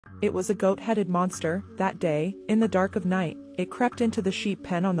It was a goat-headed monster. That day, in the dark of night, it crept into the sheep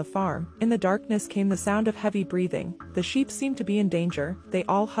pen on the farm. In the darkness came the sound of heavy breathing. The sheep seemed to be in danger. They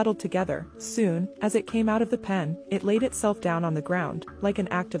all huddled together. Soon, as it came out of the pen, it laid itself down on the ground, like an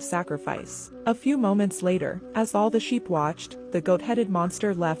act of sacrifice. A few moments later, as all the sheep watched, the goat-headed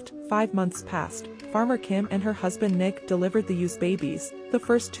monster left. 5 months passed. Farmer Kim and her husband Nick delivered the used babies. The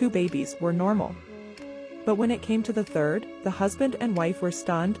first 2 babies were normal. But when it came to the third, the husband and wife were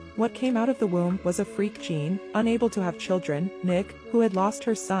stunned. What came out of the womb was a freak gene. Unable to have children, Nick, who had lost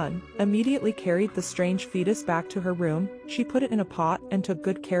her son, immediately carried the strange fetus back to her room. She put it in a pot and took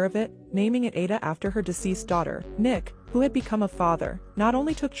good care of it, naming it Ada after her deceased daughter. Nick, who had become a father, not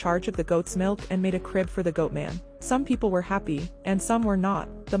only took charge of the goat's milk and made a crib for the goatman. Some people were happy, and some were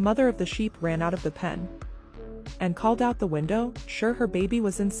not. The mother of the sheep ran out of the pen and called out the window. Sure, her baby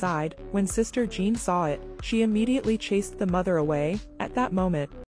was inside. When Sister Jean saw it, she immediately chased the mother away. At that moment,